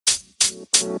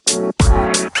Hey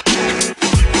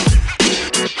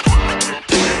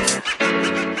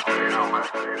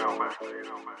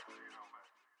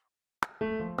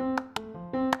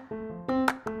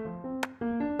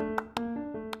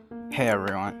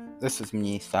everyone, this is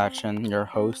me, Sachin, your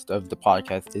host of the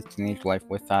podcast This Teenage Life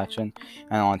with Sachin,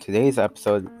 and on today's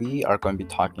episode, we are going to be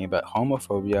talking about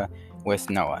homophobia with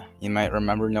Noah. You might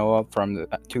remember Noah from the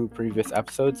two previous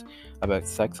episodes about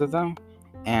sexism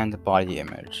and body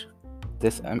image.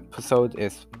 This episode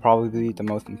is probably the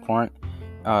most important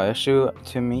issue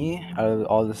to me out of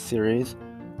all the series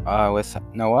with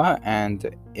Noah, and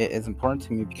it is important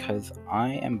to me because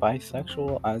I am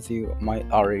bisexual, as you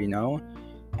might already know.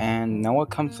 And Noah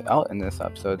comes out in this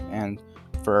episode, and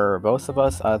for both of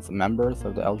us as members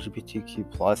of the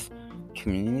LGBTQ plus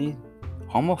community,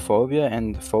 homophobia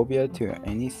and phobia to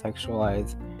any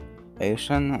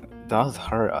sexualization does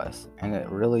hurt us, and it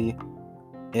really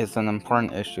is an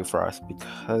important issue for us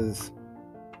because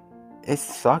it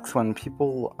sucks when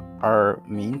people are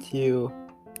mean to you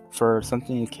for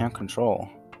something you can't control,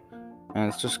 and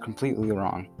it's just completely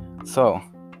wrong. So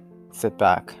sit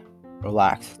back,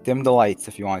 relax, dim the lights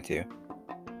if you want to,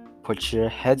 put your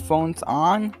headphones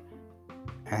on,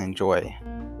 and enjoy.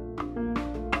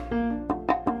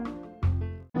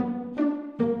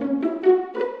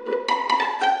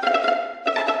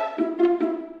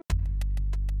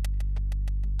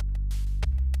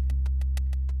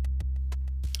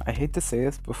 I hate to say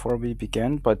this before we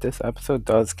begin, but this episode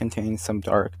does contain some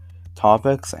dark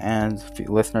topics, and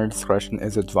listener discretion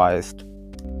is advised.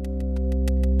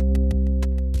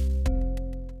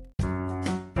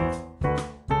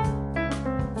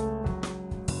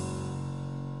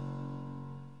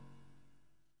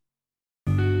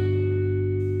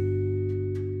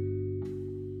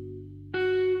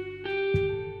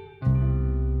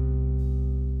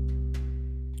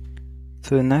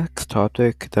 So the next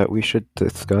topic that we should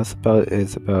discuss about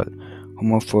is about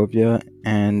homophobia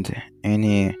and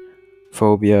any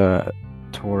phobia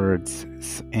towards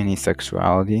any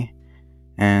sexuality.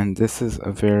 And this is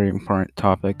a very important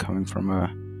topic coming from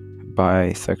a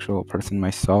bisexual person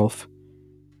myself,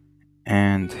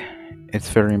 and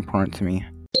it's very important to me.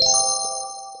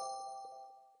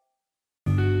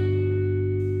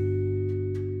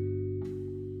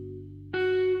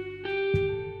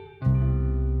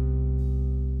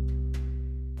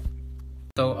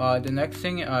 So the next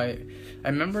thing I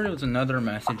remember, there was another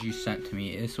message you sent to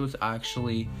me. This was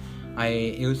actually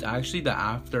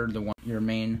after your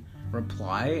main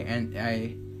reply, and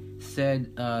I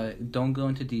said don't go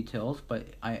into details,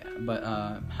 but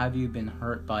have you been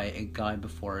hurt by a guy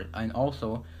before? And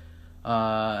also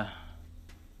I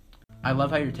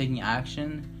love how you're taking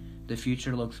action. The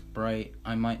future looks bright.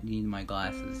 I might need my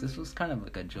glasses. This was kind of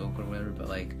like a joke or whatever, but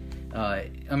like, I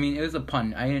mean, it was a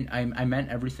pun. I meant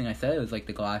everything I said. It was like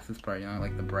the glasses part,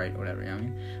 like the bright, whatever. You know what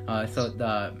I mean? So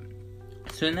the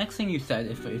next thing you said,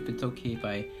 if it's okay if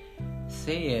I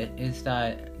say it, is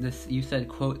that you said,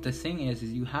 quote, the thing is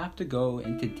you have to go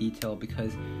into detail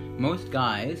because most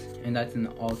guys, and that's in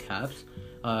all caps,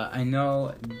 I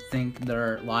know, think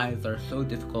their lives are so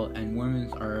difficult and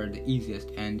women's are the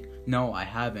easiest. And no, I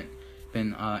haven't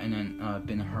been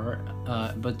been hurt,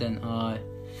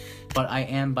 but I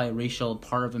am biracial,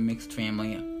 part of a mixed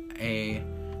family, a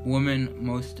woman.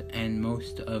 Most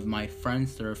of my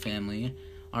friends that are family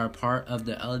are part of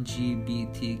the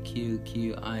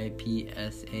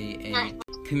LGBTQIPSAA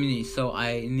community, so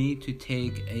I need to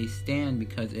take a stand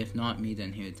because if not me,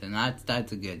 then who? And that's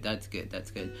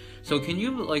good. So can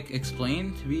you like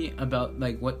explain to me about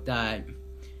like what that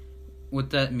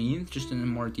means, just in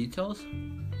more details,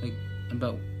 like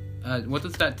about what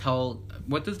does that tell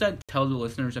the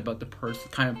listeners about the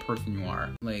kind of person you are,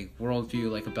 like worldview,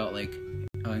 like about like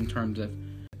in terms of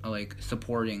like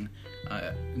supporting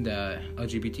the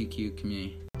LGBTQ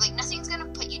community? Like, nothing's gonna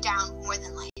put you down more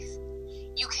than life.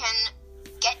 You can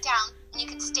get down and you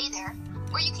can stay there,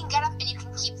 or you can get up and you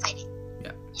can keep fighting.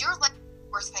 Yeah. Your life is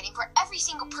worth fighting for. Every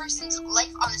single person's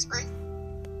life on this earth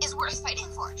is worth fighting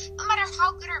for, no matter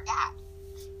how good or bad.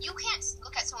 You can't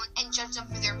look at someone and judge them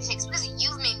for their mistakes because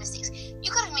you've made mistakes.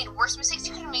 You could have made worse mistakes.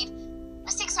 You could have made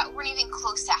mistakes that weren't even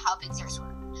close to how big theirs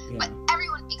were. Yeah. But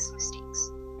everyone makes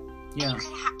mistakes. Yeah. And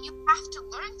you have to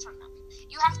learn from them.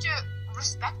 You have to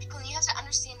respect people, and you have to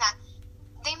understand that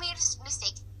they made a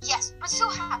mistake. Yes, but so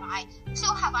have I.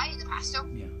 So have I in the past. So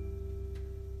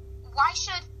why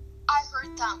should I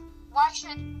hurt them? Why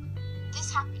should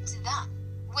this happen to them?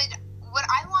 Would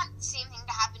I want the same thing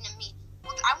to happen to me?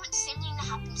 Would I want the same thing to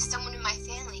happen to someone in my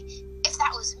family if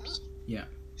that was me? Yeah.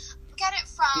 Look at it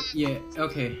from... Yeah,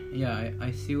 okay. Yeah,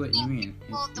 I see what you mean.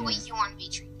 Well, the way you want to be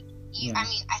treated. I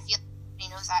mean, I feel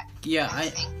knows that.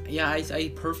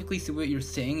 I perfectly see what you're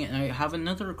saying, and I have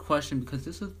another question, because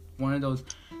this is one of those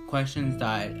questions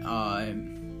that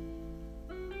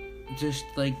just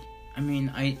like, I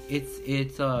mean,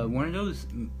 it's one of those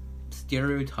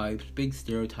stereotypes, big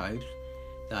stereotypes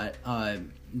that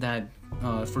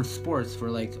for sports, for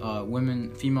like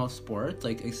female sports,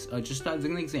 like just as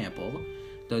an example,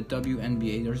 the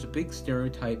WNBA, there's a big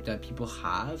stereotype that people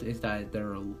have, is that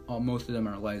most of them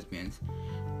are lesbians.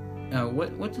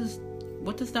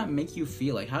 What does that make you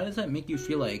feel like? How does that make you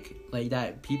feel like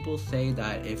that people say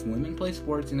that if women play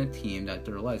sports in a team that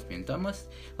they're lesbians?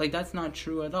 That's not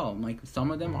true at all. Like,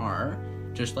 some of them are,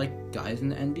 just like guys in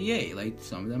the NBA. Like,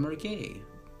 some of them are gay,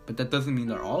 but that doesn't mean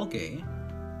they're all gay.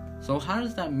 So how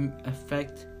does that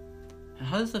affect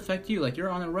you? Like, you're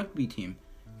on a rugby team.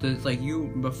 Does, like,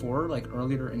 you before, like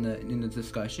earlier in the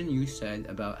discussion, you said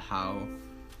about how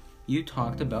you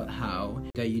talked about how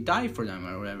that you die for them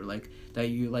or whatever, like that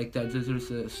you like that there's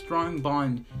a strong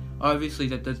bond. Obviously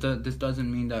that this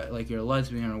doesn't mean that like you're a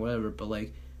lesbian or whatever, but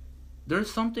like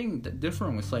there's something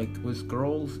different with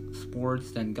girls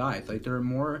sports than guys. Like, there are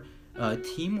more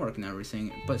teamwork and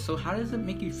everything. But so how does it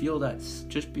make you feel that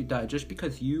just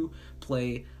because you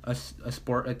play a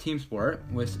team sport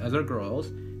with other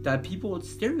girls, that people would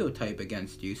stereotype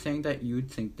against you, saying that you would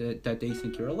think that they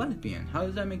think you're a lesbian? How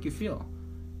does that make you feel?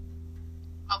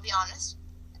 I'll be honest.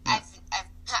 Yeah.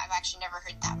 I've actually never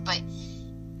heard that, but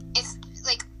if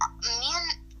like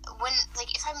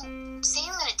if I'm saying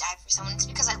I'm gonna die for someone, it's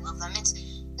because I love them. It's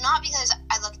not because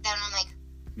I look at them and I'm like,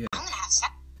 yeah, I'm gonna have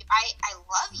sex. I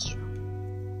love you.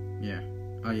 Yeah.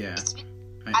 Oh yeah. It's because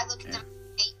I look at them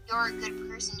and say, you're a good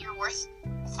person. You're worth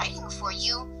fighting for.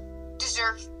 You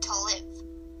deserve to live.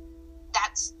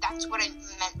 That's what I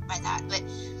meant by that. But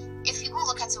if people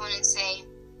look at someone and say,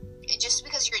 just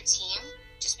because you're a team,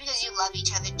 just because you love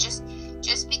each other, just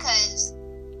because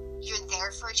you're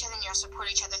there for each other and you support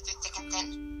each other through thick and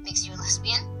thin, makes you a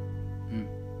lesbian.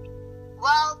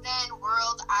 Well then,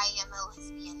 world, I am a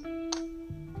lesbian.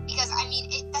 Because I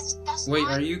mean, that's. Wait,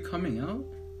 not... are you coming out?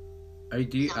 Are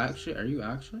you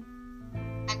actually?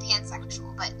 I'm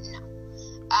pansexual, but no.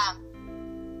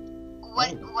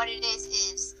 What it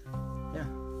is. Yeah.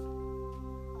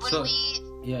 When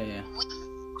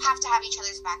we have to have each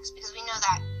other's backs, because we know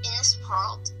that in this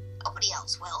world, nobody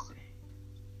else will.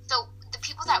 So the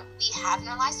people that we have in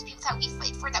our lives, the people that we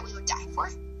fight for, that we would die for.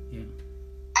 Yeah.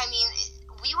 I mean,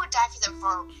 we would die for them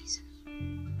for a reason.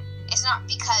 It's not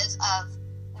because of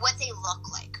what they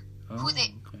look like, who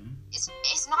they. Okay.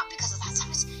 It's not because of that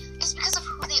stuff. It's because of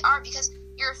who they are. Because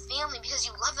you're a family. Because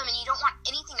you love them and you don't want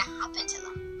anything to happen to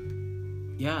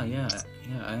them. Yeah.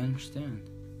 I understand.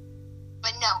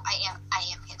 But no, I am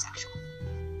pansexual.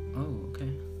 Oh,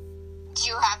 okay.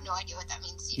 You have no idea what that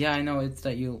means to you. Yeah, I know. It's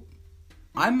that you.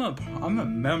 I'm a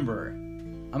member.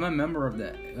 I'm a member of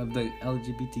the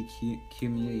LGBTQ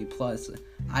community plus.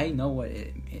 I know what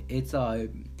it's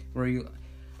where you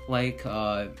like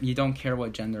you don't care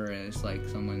what gender is, like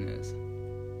someone is.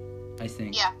 I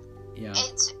think. Yeah. Yeah.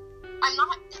 I'm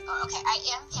not okay. I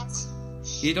am pans.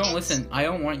 You don't listen. I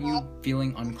don't want you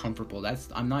feeling uncomfortable.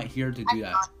 I'm not here to do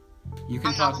that. You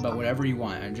can talk about whatever you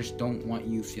want. I just don't want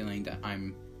you feeling that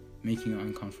I'm making you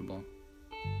uncomfortable.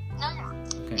 No, you're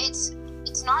not. Okay. It's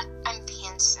not. I'm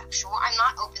pansexual. I'm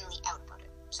not openly out about it.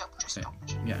 So just don't.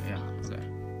 Yeah. Okay.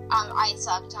 I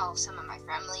still tell some of my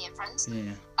family and friends.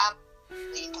 Yeah.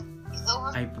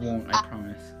 Over. I won't. I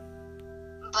promise.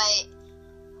 But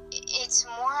it's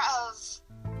more of.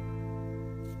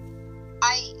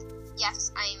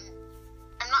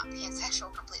 I'm not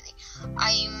pansexual completely.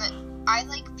 I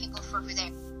like people for who they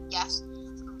are, yes,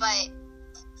 but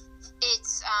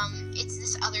it's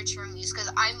this other term used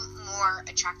because I'm more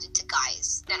attracted to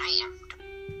guys than I am.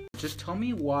 Just tell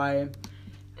me why.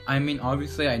 I mean,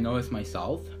 obviously I know it's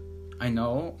myself. I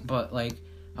know, but like,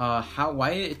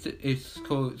 why it's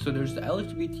so there's the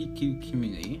LGBTQ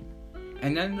community,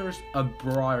 and then there's a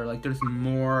broader, like there's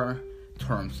more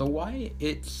terms. So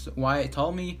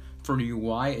tell me for you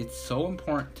why it's so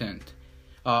important.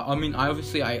 I mean,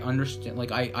 obviously I understand,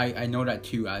 like I know that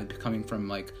too, coming from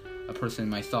like a person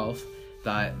myself,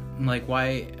 that like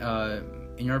why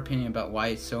in your opinion about why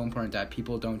it's so important that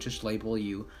people don't just label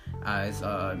you as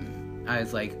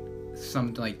like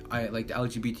something like the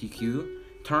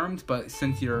LGBTQ terms, but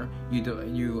since you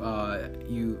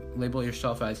label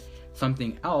yourself as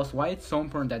something else, why it's so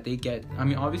important that they get. I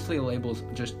mean, obviously labels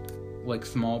just like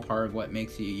small part of what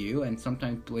makes you, and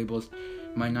sometimes labels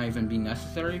might not even be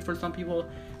necessary for some people,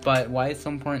 but why it's so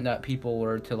important that people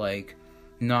were to like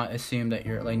not assume that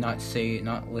you're like not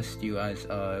list you as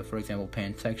for example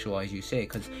pansexual as you say,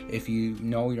 because if you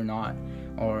know you're not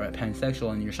or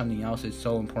pansexual and you're something else, it's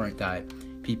so important that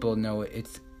people know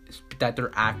that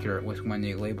they're accurate with when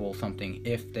they label something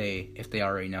if they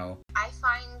already know. I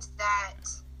find that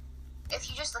if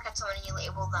you just look at someone and you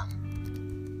label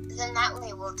them, then that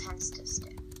label tends to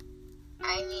stick.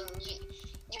 I mean,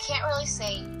 you can't really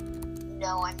say,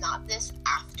 no, I'm not this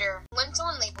after. When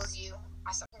someone labels you,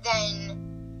 then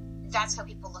that's how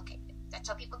people look at you. That's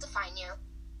how people define you.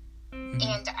 And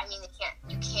I mean,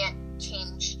 you can't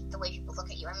change the way people look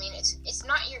at you. I mean, it's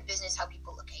not your business how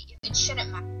people look at you. It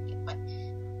shouldn't matter to you, but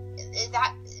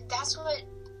that's what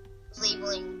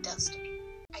labeling does to me.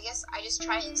 I guess I just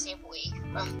try and stay away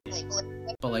from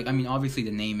labeling. But like, I mean, obviously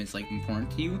the name is like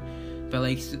important to you. But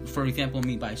like, for example,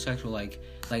 me bisexual, like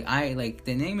I like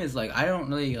the name is like I don't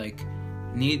really like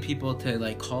need people to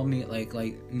like call me like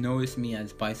notice me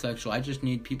as bisexual. I just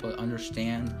need people to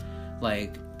understand,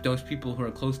 like those people who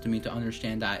are close to me to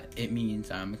understand that it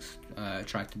means I'm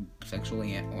attracted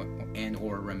sexually and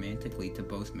or romantically to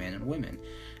both men and women.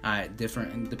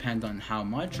 Different depends on how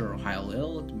much or how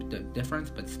little the difference,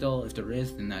 but still, if there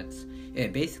is, then that's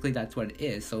it. Basically, that's what it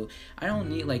is. So I don't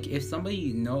need like if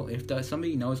somebody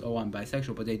knows oh I'm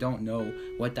bisexual, but they don't know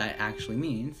what that actually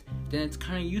means, then it's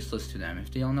kind of useless to them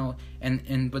if they don't know.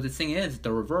 And but the thing is,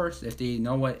 the reverse, if they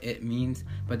know what it means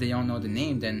but they don't know the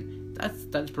name, then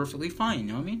that's perfectly fine.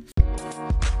 You know what I mean?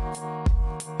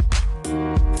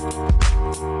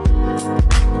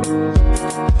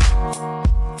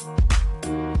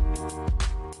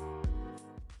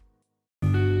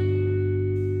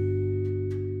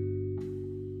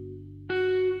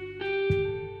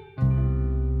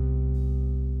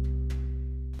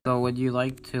 So would you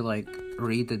like to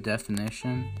read the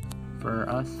definition for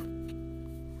us?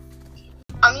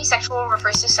 Omnisexual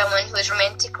refers to someone who is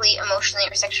romantically, emotionally,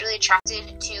 or sexually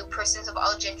attracted to persons of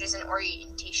all genders and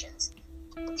orientations.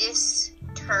 This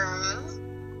term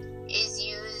is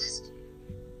used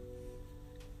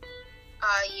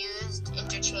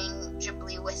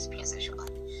interchangeably with pansexual.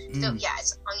 So yeah,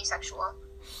 it's omnisexual.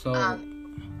 So,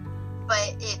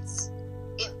 but it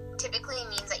typically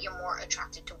means that you're more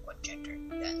attracted to one gender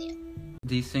than the other.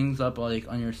 These things up like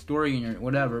on your story and your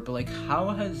whatever, but like how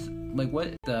has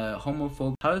what the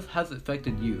homophobia has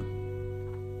affected you?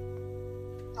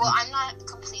 Well, I'm not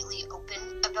completely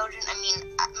open about it. I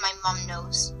mean, my mom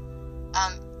knows,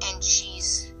 and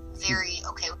she's very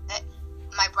okay with it.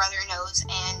 My brother knows,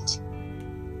 and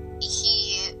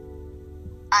me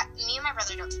and my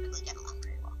brother don't typically get along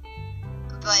very well.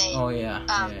 But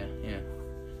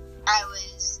I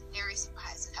was very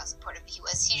surprised at how supportive he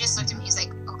was. He just looked at me. He's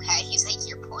like, "Okay." He's like,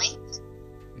 "Your point."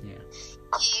 Yeah.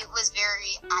 He was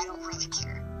very, I don't really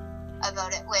care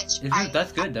about it, which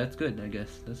that's good. That's good. I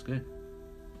guess that's good.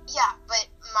 Yeah, but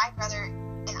my brother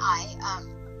and I,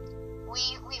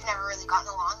 we've never really gotten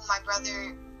along. My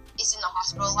brother is in the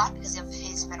hospital a lot because of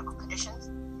his medical conditions,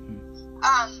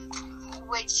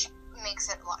 which makes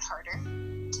it a lot harder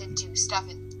to do stuff.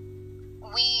 And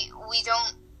we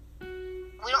don't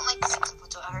like the same stuff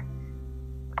whatsoever.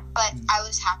 But I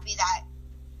was happy that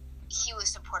he was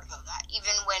supportive of that,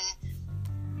 even when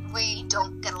we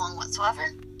don't get along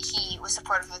whatsoever. He was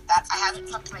supportive of that. I haven't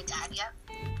talked to my dad yet.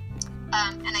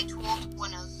 And I told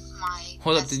one of my...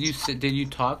 Hold up, did you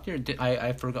talk to your...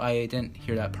 I forgot, I didn't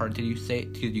hear that part. Did you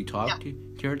talk to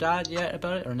your dad yet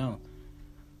about it, or no?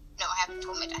 No, I haven't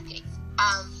told my dad yet.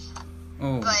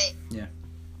 But... Yeah.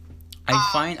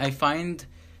 I find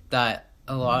that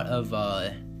a lot of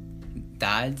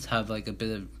dads have like a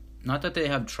bit of... Not that they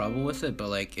have trouble with it, but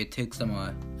like it takes them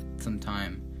some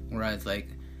time. Whereas like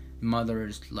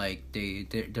mothers, like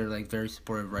they're like very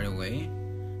supportive right away.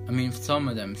 I mean, some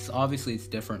of them, obviously it's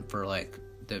different for like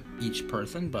each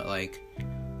person, but like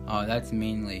that's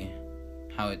mainly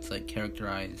how it's like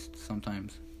characterized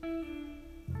sometimes.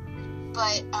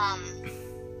 But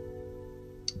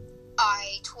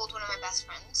I told one of my best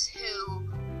friends who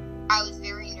I was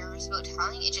very nervous about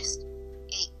telling. It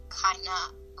kind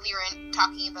of, we were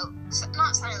talking about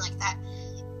not something like that,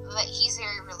 but he's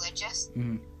very religious,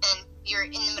 and you're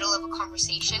in the middle of a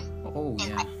conversation. Oh,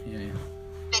 and yeah.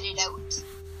 Spit it out.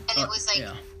 And it was like,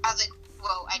 I was like,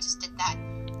 whoa, I just did that.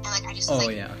 And like, I just was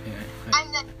like,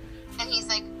 and he's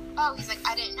like,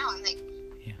 I didn't know. I'm like,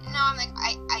 no, I'm like,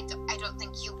 I don't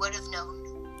think you would have known.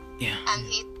 Yeah. And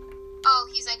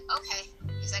he's like, okay.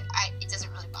 He's like, it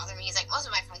doesn't really bother me. He's like, most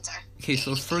of my friends are. Okay,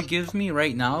 so forgive me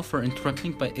right now for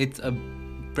interrupting, but it's a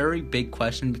very big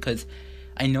question because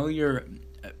I know you're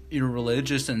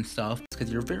religious and stuff,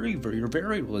 because you're very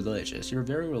religious. You're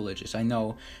very religious. I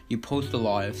know you post a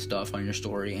lot of stuff on your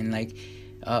story, and like,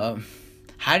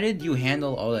 how did you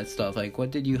handle all that stuff? Like,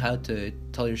 what did you have to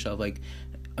tell yourself, like,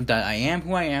 that I am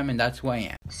who I am and that's who I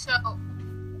am? So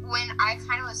when I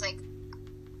kind of was like,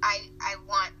 I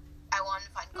want to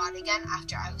find God again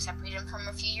after I was separated from him for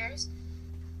a few years,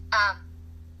 I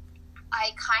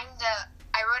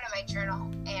wrote in my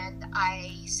journal and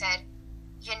I said,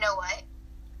 you know what?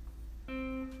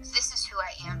 This is who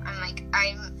I am. I'm like,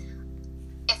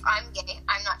 if I'm gay,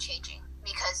 I'm not changing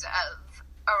because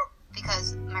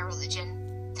my religion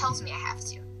tells me I have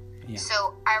to. Yeah.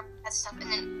 So I wrote that stuff,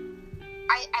 and then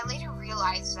I later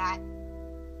realized that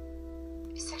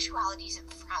sexuality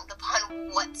isn't frowned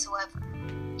upon whatsoever.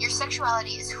 Your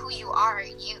sexuality is who you are.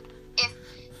 If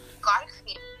God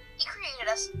He created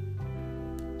us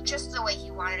just the way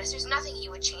He wanted us. There's nothing He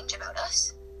would change about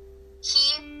us.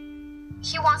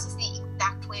 He wants us the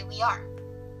exact way we are.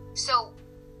 So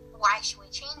why should we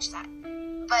change that?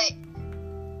 But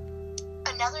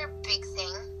another big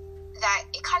thing that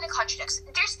it kind of contradicts.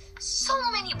 There's so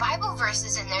many Bible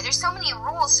verses in there. There's so many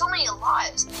rules, so many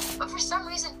laws. But for some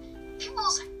reason,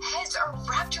 people's heads are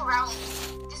wrapped around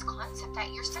this concept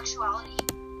that your sexuality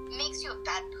makes you a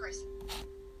bad person.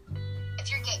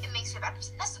 If you're gay, it makes you a bad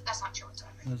person. That's not true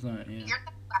whatsoever. That's not, yeah. Your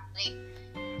sexuality,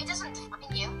 it doesn't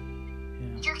define you.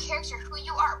 Yeah. Your character, who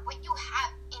you are, what you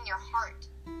have in your heart,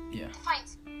 Yeah.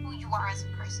 defines who you are as a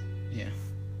person. Yeah.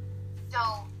 So,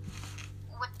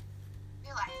 when I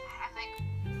realized that, I'm like,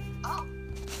 oh,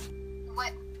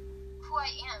 who I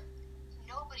am,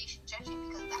 nobody should judge me,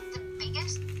 because that's the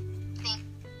biggest thing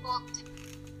people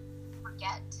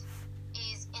forget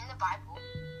is in the Bible,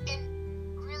 and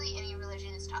really any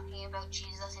religion is talking about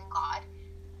Jesus and God.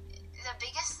 The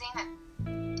biggest thing that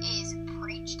is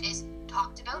preached, is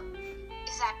talked about,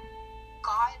 is that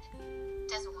God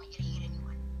doesn't want you to hate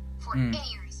anyone for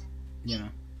any reason. Yeah.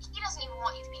 He doesn't even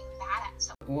want you to be mad at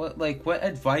someone. What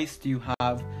advice do you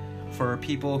have for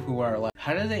people who are like,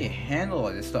 how do they handle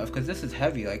all this stuff? Because this is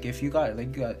heavy. Like, if you got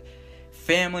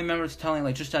family members telling,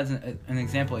 like, just as an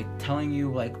example, like, telling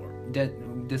you, like, that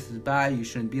this is bad, you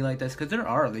shouldn't be like this. Because there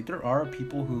are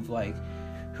people who've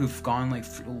gone, like,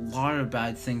 through a lot of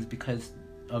bad things because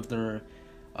of their,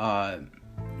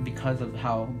 because of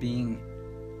how being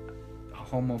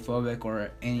homophobic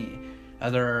or any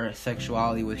other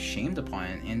sexuality was shamed upon,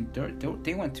 and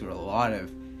they went through a lot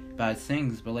of bad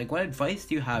things. But, like, what advice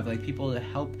do you have, like, people to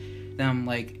help them,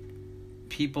 like,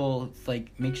 people,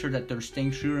 like, make sure that they're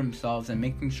staying true to themselves and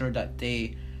making sure that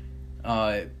they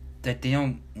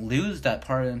don't lose that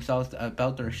part of themselves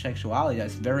about their sexuality?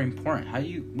 That's very important.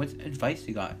 What advice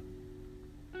you got?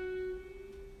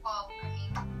 Well, I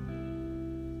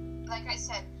mean, like I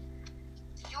said,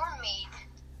 you're made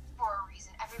for a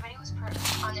reason. Everybody was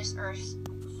put on this earth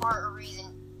for a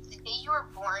reason. The day you were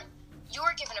born, you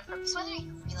were given a purpose. Whether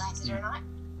you realize it or not,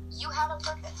 you have a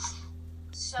purpose.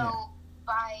 So,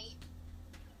 by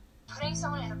putting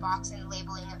someone in a box and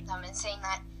labeling them and saying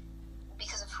that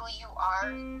because of who you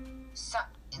are,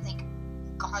 like,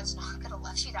 God's not going to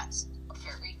love you, that's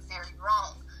very, very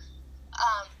wrong.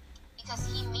 Because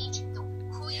He made you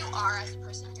who you are as a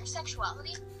person. Your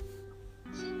sexuality,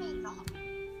 He made it all.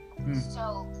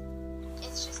 So,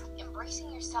 it's just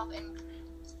embracing yourself and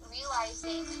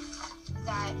realizing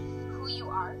that who you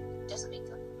are doesn't make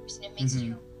you a person. It makes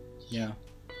you. Yeah.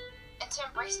 And to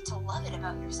embrace it, to love it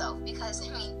about yourself. Because,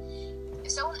 I mean,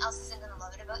 if someone else isn't going to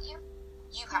love it about you,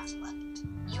 you have to love it.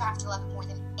 You have to love it more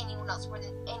than anyone else, more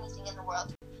than anything in the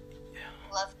world. Yeah.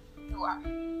 Love who you are.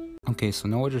 Okay, so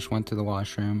Noah just went to the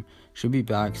washroom. She'll be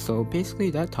back. So basically,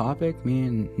 that topic me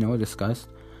and Noah discussed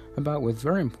about was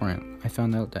very important. I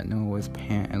found out that Noah was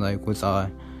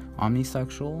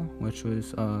omnisexual, which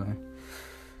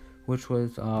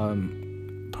was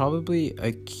probably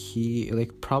a key,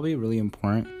 like, probably really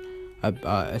important,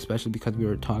 especially because we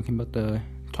were talking about the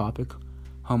topic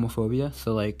homophobia.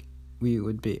 So, like, we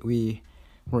were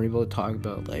able to talk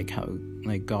about, like, how,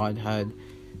 like, God had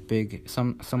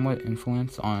somewhat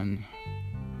influence on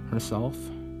herself,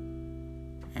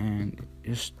 and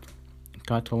just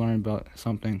got to learn about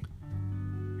something.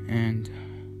 And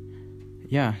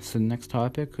yeah, so the next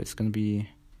topic is going to be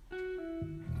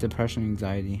depression,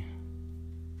 anxiety.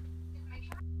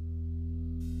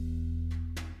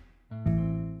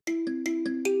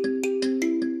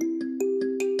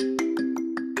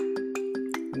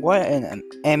 What an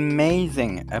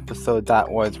amazing episode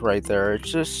that was right there.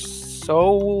 Just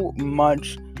so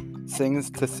much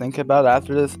things to think about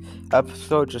after this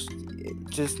episode.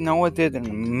 Just Noah did an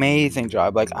amazing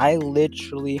job. Like, I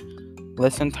literally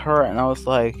listened to her and I was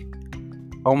like,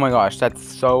 oh my gosh, that's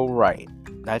so right.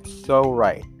 That's so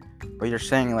right. What you're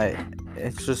saying, like,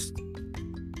 it's just,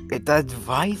 the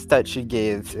advice that she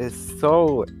gave is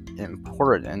so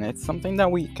important. It's something that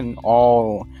we can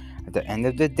all, at the end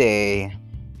of the day,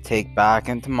 take back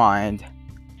into mind.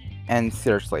 And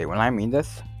seriously, when I mean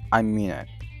this, I mean it.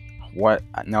 What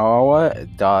Noah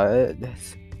does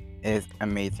is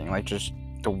amazing. Like, just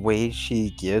the way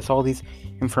she gives all these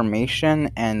information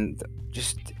and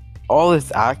just all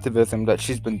this activism that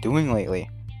she's been doing lately.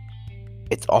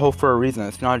 It's all for a reason.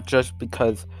 It's not just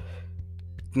because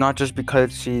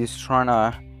she's trying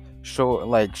to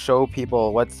show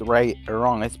people what's right or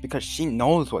wrong. It's because she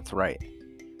knows what's right.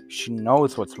 She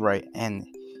knows what's right, and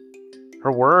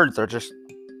her words are just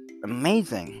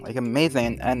amazing.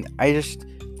 And I just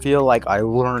feel like I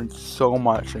learned so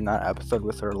much in that episode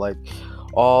with her, like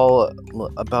all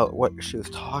about what she was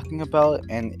talking about,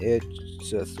 and it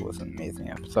just was an amazing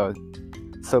episode.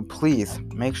 So please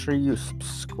make sure you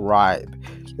subscribe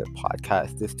to the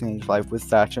podcast This Teenage Life with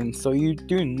Sachin so you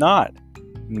do not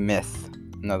miss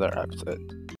another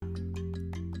episode.